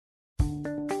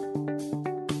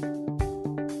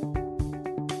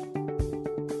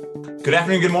Good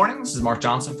afternoon, good morning. This is Mark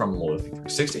Johnson from Loyalty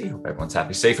 360. Hope everyone's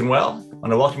happy, safe, and well. I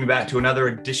want to welcome you back to another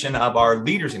edition of our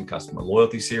Leaders in Customer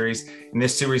Loyalty series. In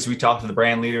this series, we talk to the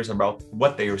brand leaders about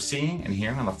what they are seeing and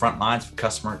hearing on the front lines of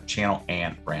customer, channel,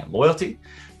 and brand loyalty.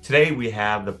 Today, we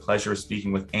have the pleasure of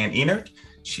speaking with Ann Enert.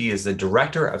 She is the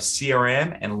Director of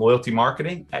CRM and Loyalty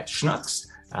Marketing at Schnucks.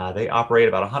 They operate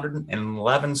about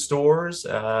 111 stores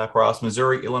across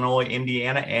Missouri, Illinois,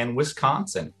 Indiana, and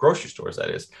Wisconsin. Grocery stores,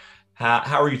 that is.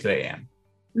 How are you today, Ann?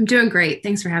 I'm doing great.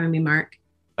 Thanks for having me, Mark.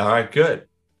 All right, good.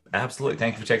 Absolutely.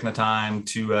 Thank you for taking the time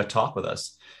to talk with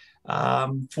us.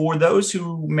 For those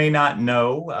who may not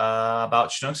know about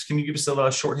Schnucks, can you give us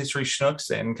a short history of Schnucks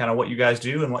and kind of what you guys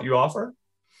do and what you offer?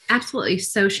 Absolutely.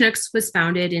 So Schnucks was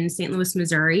founded in St. Louis,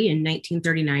 Missouri in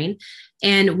 1939,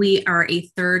 and we are a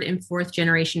third and fourth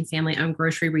generation family-owned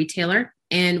grocery retailer.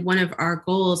 And one of our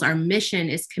goals, our mission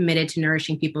is committed to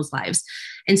nourishing people's lives.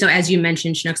 And so, as you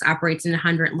mentioned, Schnucks operates in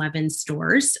 111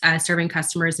 stores, serving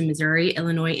customers in Missouri,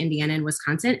 Illinois, Indiana, and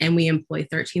Wisconsin. And we employ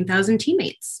 13,000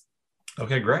 teammates.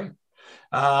 Okay, great.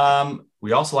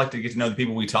 We also like to get to know the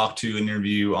people we talk to and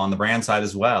interview on the brand side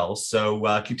as well. So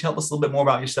can you tell us a little bit more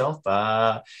about yourself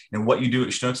and what you do at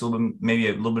Schnucks, maybe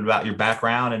a little bit about your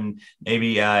background, and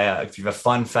maybe if you have a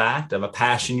fun fact of a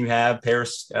passion you have,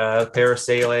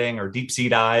 parasailing or deep sea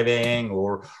diving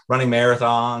or running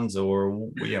marathons, or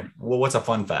what's a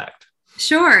fun fact?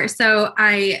 Sure. So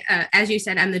as you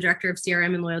said, I'm the Director of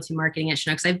CRM and Loyalty Marketing at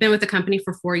Schnucks. I've been with the company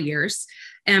for 4 years.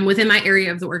 And within my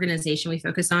area of the organization, we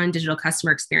focus on digital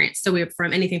customer experience. So we have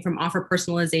from anything from offer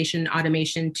personalization,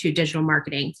 automation to digital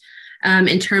marketing.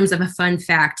 In terms of a fun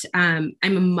fact, I'm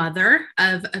a mother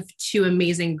of two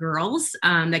amazing girls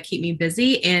that keep me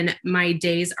busy. And my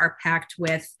days are packed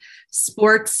with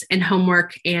sports and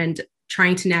homework and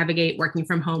trying to navigate working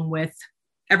from home with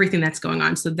everything that's going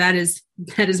on. So that is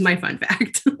my fun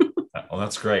fact. Well,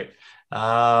 that's great.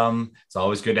 It's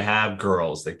always good to have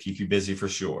girls that keep you busy for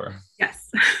sure. Yes.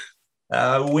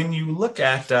 When you look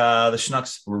at the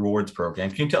Schnucks Rewards program,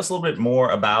 can you tell us a little bit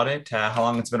more about it? How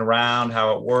long it's been around,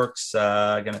 how it works,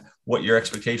 what your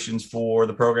expectations for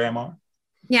the program are?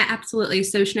 Yeah, absolutely.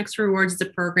 So Schnucks Rewards is a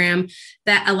program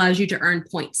that allows you to earn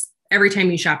points every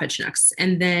time you shop at Schnucks.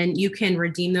 And then you can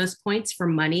redeem those points for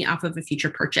money off of a future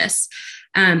purchase.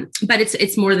 But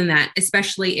it's more than that,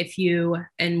 especially if you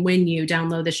and when you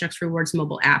download the Schnucks Rewards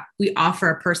mobile app. We offer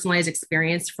a personalized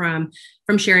experience from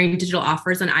sharing digital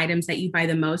offers on items that you buy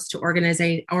the most to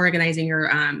organizing your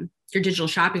digital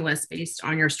shopping list based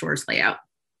on your store's layout.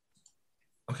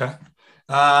 Okay.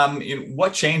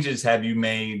 What changes have you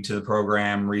made to the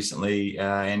program recently?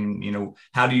 And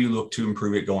how do you look to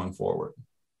improve it going forward?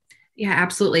 Yeah,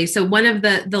 absolutely. So one of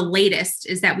the latest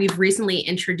is that we've recently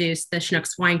introduced the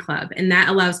Schnucks Wine Club, and that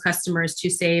allows customers to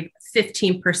save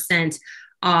 15%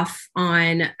 off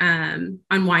on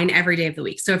wine every day of the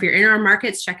week. So if you're in our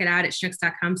markets, check it out at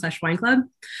schnucks.com/wine club.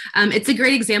 It's a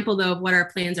great example, though, of what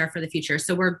our plans are for the future.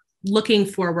 So we're looking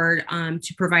forward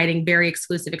to providing very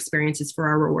exclusive experiences for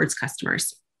our rewards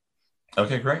customers.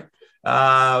 Okay, great.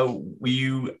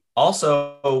 You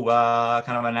also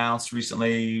kind of announced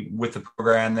recently with the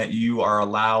program that you are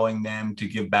allowing them to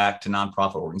give back to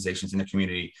nonprofit organizations in the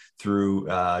community through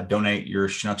Donate Your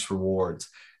Schnucks Rewards.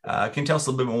 Can you tell us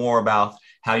a little bit more about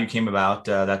how you came about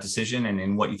that decision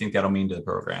and what you think that'll mean to the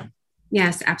program?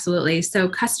 Yes, absolutely. So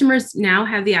customers now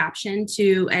have the option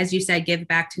to, as you said, give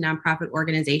back to nonprofit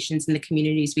organizations in the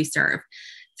communities we serve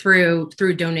through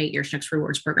Donate Your Schnucks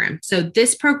Rewards program. So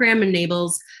this program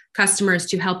enables customers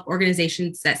to help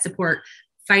organizations that support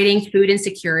fighting food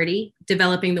insecurity,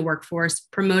 developing the workforce,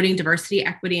 promoting diversity,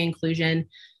 equity, inclusion,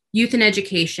 youth and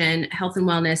education, health and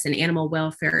wellness, and animal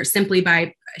welfare simply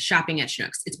by shopping at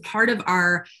Schnucks. It's part of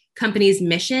our company's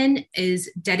mission is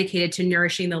dedicated to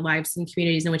nourishing the lives and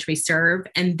communities in which we serve.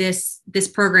 And this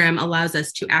program allows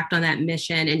us to act on that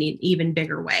mission in an even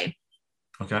bigger way.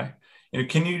 Okay.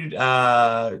 Can you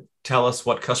tell us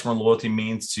what customer loyalty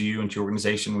means to you and to your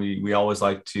organization? We always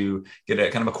like to get a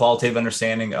kind of a qualitative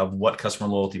understanding of what customer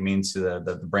loyalty means to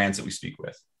the brands that we speak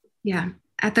with. Yeah.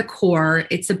 At the core,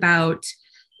 it's about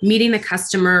meeting the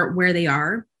customer where they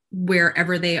are,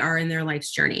 wherever they are in their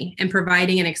life's journey, and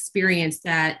providing an experience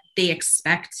that they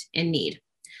expect and need.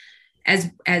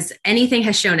 As anything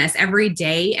has shown us, every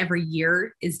day, every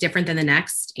year is different than the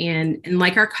next. And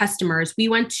like our customers, we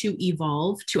want to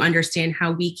evolve to understand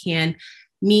how we can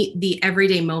meet the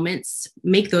everyday moments,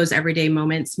 make those everyday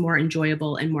moments more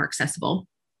enjoyable and more accessible.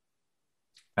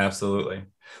 Absolutely.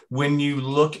 When you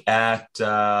look at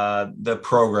the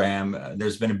program,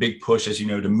 there's been a big push, as you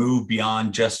know, to move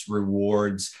beyond just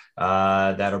rewards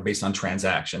that are based on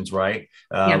transactions, right?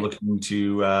 Yeah. Looking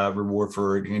to reward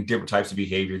for different types of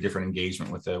behavior, different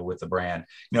engagement with the brand.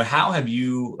 How have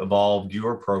you evolved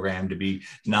your program to be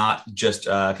not just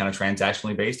kind of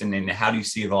transactionally based, and then how do you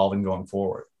see evolving going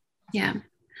forward? Yeah.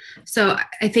 So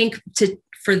I think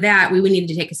for that, we would need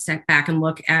to take a step back and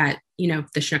look at,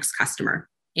 the Schnucks customer.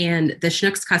 And the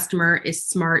Schnucks customer is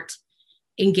smart,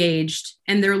 engaged,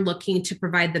 and they're looking to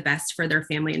provide the best for their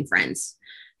family and friends.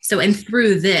 So, and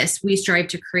through this, we strive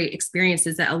to create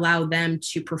experiences that allow them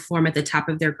to perform at the top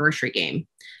of their grocery game.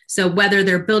 So whether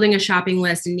they're building a shopping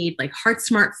list and need like heart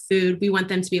smart food, we want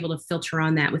them to be able to filter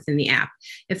on that within the app.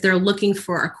 If they're looking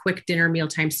for a quick dinner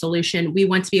mealtime solution, we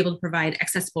want to be able to provide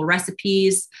accessible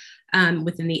recipes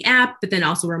within the app, but then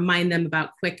also remind them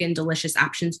about quick and delicious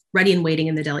options ready and waiting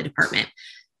in the deli department.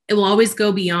 It will always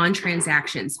go beyond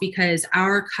transactions because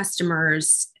our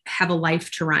customers have a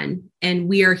life to run, and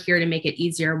we are here to make it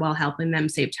easier while helping them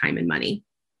save time and money.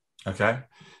 Okay.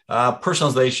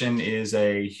 Personalization is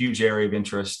a huge area of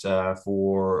interest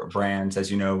for brands, as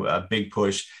you know, a big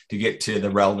push to get to the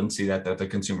relevancy that the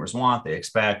consumers want, they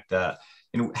expect.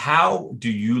 How do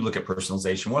you look at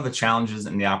personalization? What are the challenges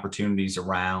and the opportunities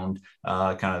around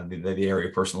kind of the area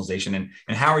of personalization,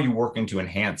 and how are you working to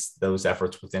enhance those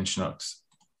efforts within Schnucks?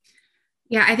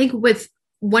 Yeah, I think with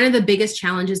one of the biggest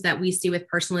challenges that we see with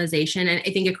personalization, and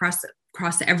I think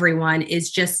across everyone,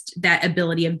 is just that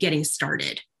ability of getting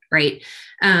started, right?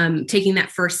 Taking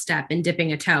that first step and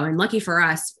dipping a toe. And lucky for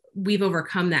us, we've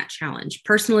overcome that challenge.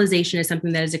 Personalization is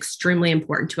something that is extremely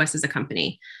important to us as a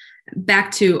company.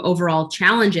 Back to overall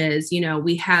challenges,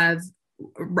 we have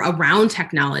around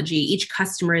technology, each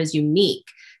customer is unique.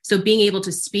 So being able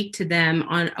to speak to them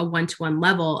on a one-to-one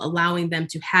level, allowing them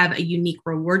to have a unique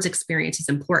rewards experience is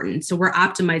important. So we're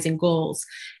optimizing goals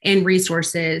and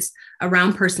resources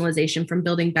around personalization, from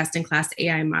building best-in-class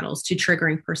AI models to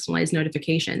triggering personalized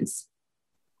notifications.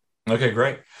 Okay,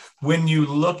 great. When you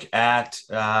look at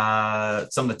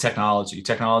some of the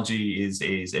technology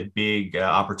is a big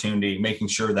opportunity, making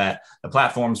sure that the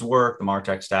platforms work, the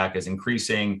MarTech stack is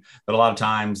increasing, but a lot of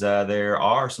times there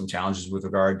are some challenges with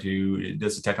regard to,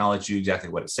 does the technology do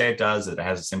exactly what it say it does, that it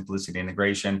has a simplicity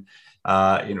integration.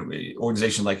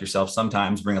 Organizations like yourself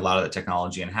sometimes bring a lot of the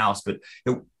technology in-house, but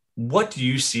what do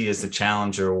you see as the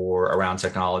challenge or around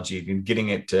technology and getting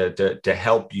it to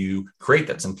help you create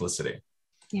that simplicity?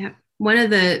 Yeah.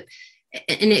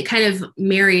 And it kind of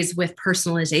marries with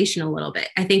personalization a little bit.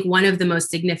 I think one of the most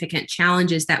significant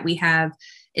challenges that we have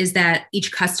is that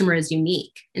each customer is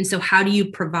unique. And so how do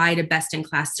you provide a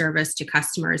best-in-class service to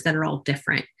customers that are all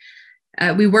different?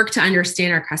 We work to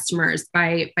understand our customers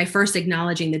by first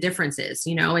acknowledging the differences,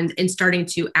 and starting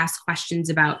to ask questions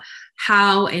about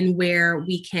how and where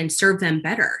we can serve them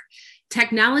better.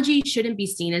 Technology shouldn't be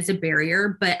seen as a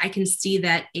barrier, but I can see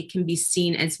that it can be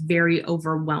seen as very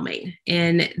overwhelming.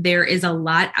 And there is a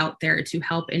lot out there to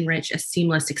help enrich a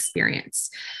seamless experience.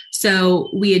 So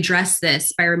we address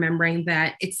this by remembering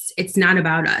that it's not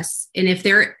about us. And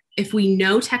if we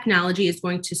know technology is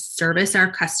going to service our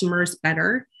customers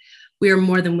better, we are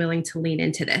more than willing to lean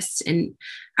into this. And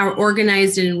our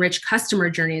organized and enriched customer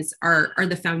journeys are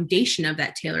the foundation of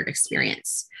that tailored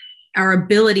experience. Our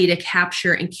ability to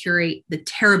capture and curate the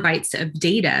terabytes of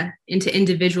data into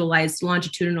individualized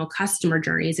longitudinal customer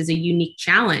journeys is a unique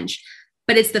challenge,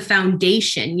 but it's the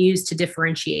foundation used to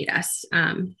differentiate us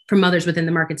from others within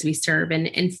the markets we serve.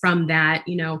 And from that,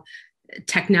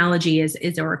 technology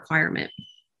is a requirement.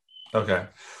 Okay.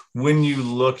 When you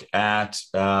look at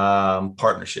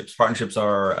partnerships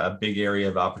are a big area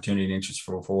of opportunity and interest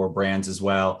for brands as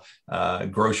well.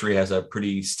 Grocery has a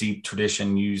pretty steep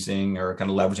tradition using or kind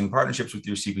of leveraging partnerships with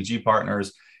your CPG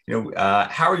partners.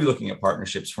 How are you looking at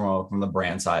partnerships from the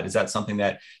brand side? Is that something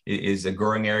that is a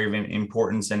growing area of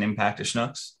importance and impact at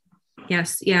Schnucks?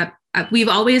 Yes. Yeah. We've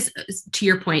always, to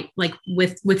your point, like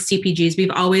with CPGs,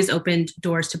 we've always opened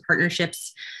doors to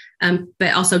partnerships.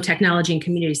 But also technology and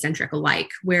community centric alike,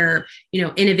 where,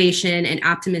 innovation and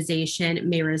optimization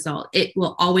may result. It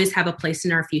will always have a place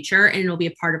in our future, and it'll be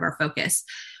a part of our focus.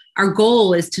 Our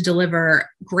goal is to deliver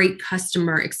great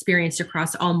customer experience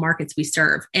across all markets we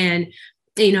serve. And,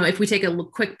 if we take a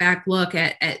quick back look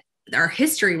at our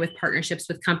history with partnerships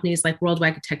with companies like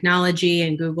Worldwide Technology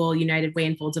and Google, United Way,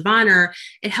 and Folds of Honor,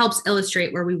 it helps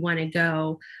illustrate where we want to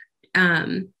go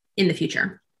in the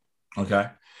future. Okay.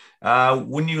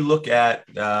 When you look at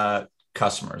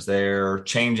customers. They're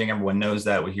changing. Everyone knows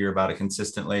that. We hear about it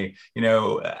consistently.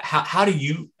 How do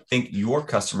you think your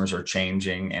customers are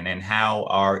changing, and how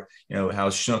how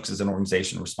Schnucks as an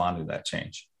organization responding to that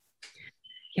change?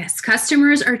 Yes,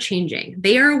 customers are changing.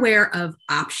 They are aware of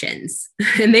options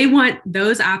and they want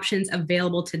those options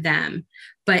available to them.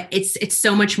 But it's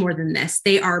so much more than this.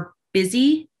 They are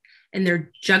busy and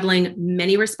they're juggling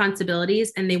many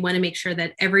responsibilities, and they want to make sure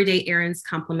that everyday errands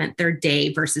complement their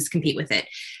day versus compete with it.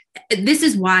 This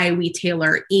is why we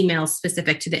tailor emails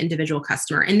specific to the individual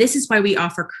customer. And this is why we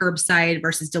offer curbside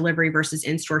versus delivery versus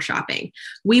in-store shopping.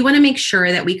 We want to make sure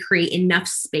that we create enough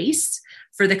space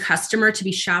for the customer to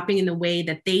be shopping in the way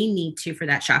that they need to for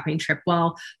that shopping trip,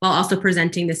 while also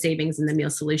presenting the savings and the meal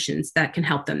solutions that can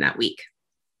help them that week.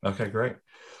 Okay, great.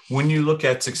 When you look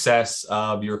at success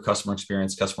of your customer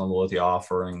experience, customer loyalty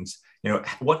offerings,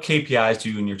 what KPIs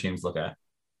do you and your teams look at?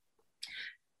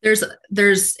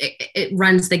 It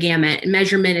runs the gamut.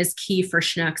 Measurement is key for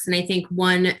Schnucks. And I think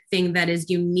one thing that is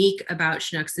unique about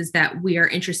Schnucks is that we are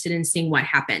interested in seeing what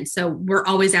happened. So we're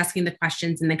always asking the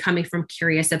questions and then coming from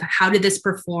curious of how did this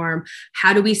perform?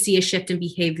 How do we see a shift in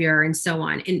behavior and so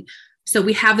on? And so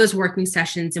we have those working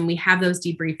sessions and we have those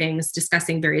debriefings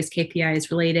discussing various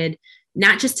KPIs related,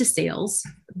 not just to sales,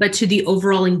 but to the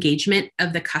overall engagement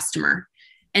of the customer.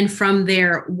 And from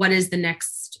there, what is the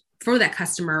next for that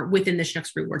customer within the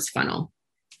Schnucks Rewards funnel?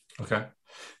 Okay.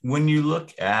 When you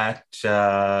look at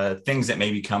things that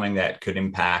may be coming that could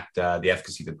impact the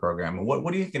efficacy of the program,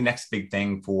 what do you think the next big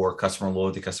thing for customer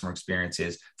loyalty, customer experience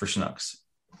is for Schnucks?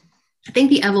 I think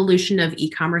the evolution of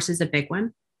e-commerce is a big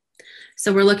one.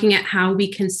 So we're looking at how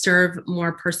we can serve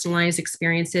more personalized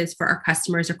experiences for our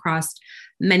customers across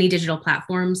many digital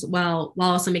platforms, while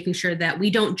also making sure that we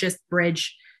don't just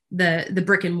bridge the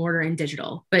brick and mortar and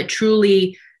digital, but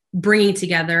truly bringing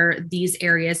together these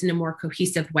areas in a more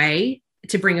cohesive way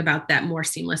to bring about that more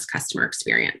seamless customer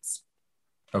experience.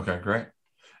 Okay, great.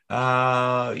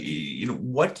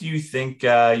 What do you think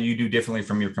you do differently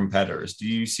from your competitors? Do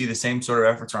you see the same sort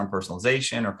of efforts around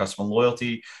personalization or customer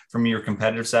loyalty from your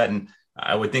competitor set? And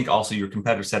I would think also your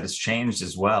competitor set has changed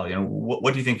as well.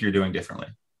 What do you think you're doing differently?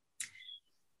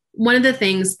 One of the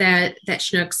things that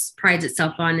Schnucks prides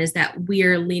itself on is that we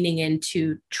are leaning in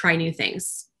to try new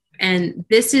things. And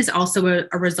this is also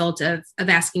a result of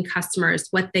asking customers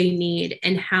what they need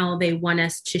and how they want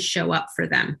us to show up for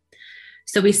them.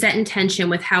 So we set intention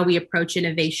with how we approach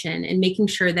innovation and making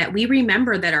sure that we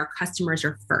remember that our customers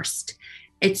are first.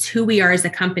 It's who we are as a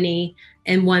company,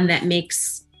 and one that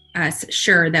makes us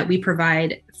sure that we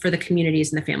provide for the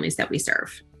communities and the families that we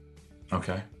serve.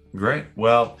 Okay, great.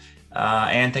 Well,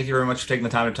 Anne, thank you very much for taking the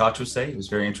time to talk to us today. It was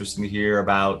very interesting to hear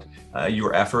about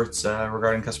your efforts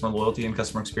regarding customer loyalty and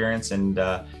customer experience, and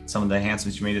some of the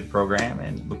enhancements you made to the program,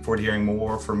 and look forward to hearing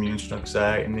more from you and Schnucks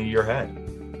in the year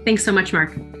ahead. Thanks so much,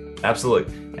 Mark.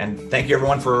 Absolutely. And thank you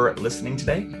everyone for listening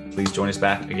today. Please join us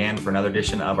back again for another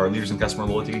edition of our Leaders in Customer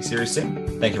Loyalty series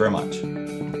soon. Thank you very much.